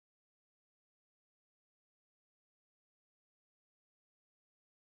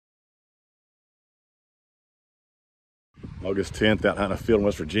August 10th, out hunting a field in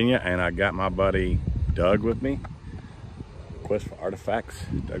West Virginia, and I got my buddy Doug with me. Quest for Artifacts,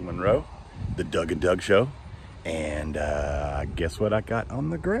 Doug Monroe, the Doug and Doug Show. And guess what I got on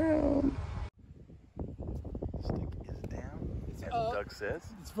the ground? Stick is down, as Doug says.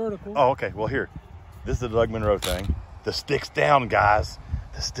 It's vertical. Oh, okay, well here, this is the Doug Monroe thing. The stick's down, guys.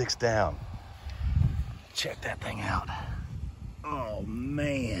 The stick's down. Check that thing out. Oh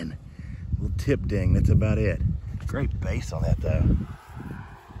man, little tip ding, that's about it. Great base on that though.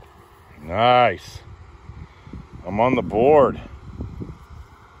 Nice. I'm on the board.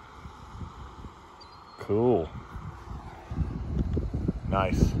 Cool.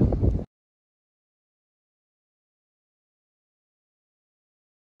 Nice.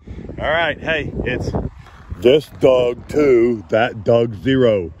 All right, hey, it's this Doug 2, that Doug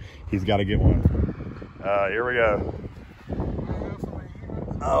 0. He's got to get one. Here we go.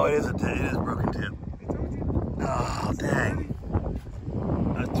 Oh, it is a broken tip. Oh, dang.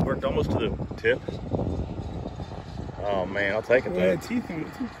 That's worked almost to the tip. Oh, man, I'll take it, though. It had teeth in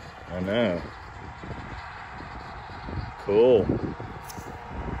it, too. I know. Cool.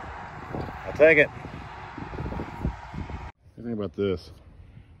 I'll take it. What do you think about this?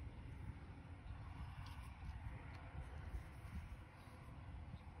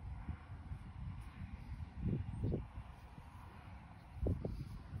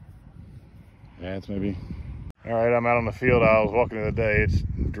 Yeah, it's maybe. All right, I'm out on the field. I was walking the other day. It's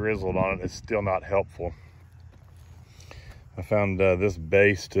drizzled on it. It's still not helpful. I found this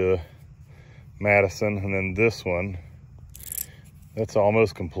base to Madison, and then this one. That's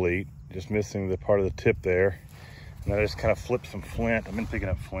almost complete. Just missing the part of the tip there. And I just kind of flipped some flint. I've been picking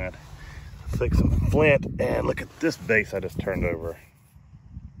up flint. Flick some flint, and look at this base I just turned over.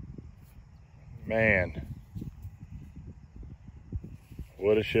 Man.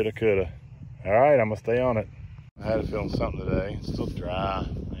 Woulda, shoulda, coulda. All right, I'm gonna stay on it. I had to film something today. It's still dry.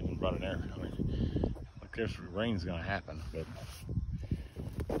 I even brought an air. I mean, like there's rain's gonna happen,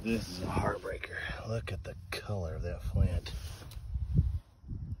 but this is a heartbreaker. Look at the color of that flint.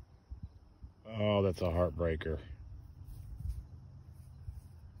 Oh, that's a heartbreaker.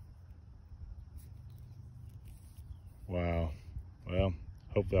 Wow. Well,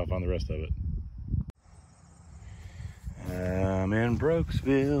 hopefully I'll find the rest of it. I'm in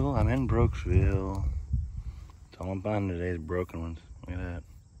Brooksville. I'm in Brooksville. That's all I'm finding today is broken ones. Look at that.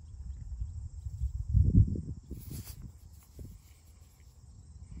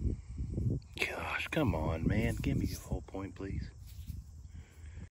 Gosh, come on, man. Give me a whole point, please.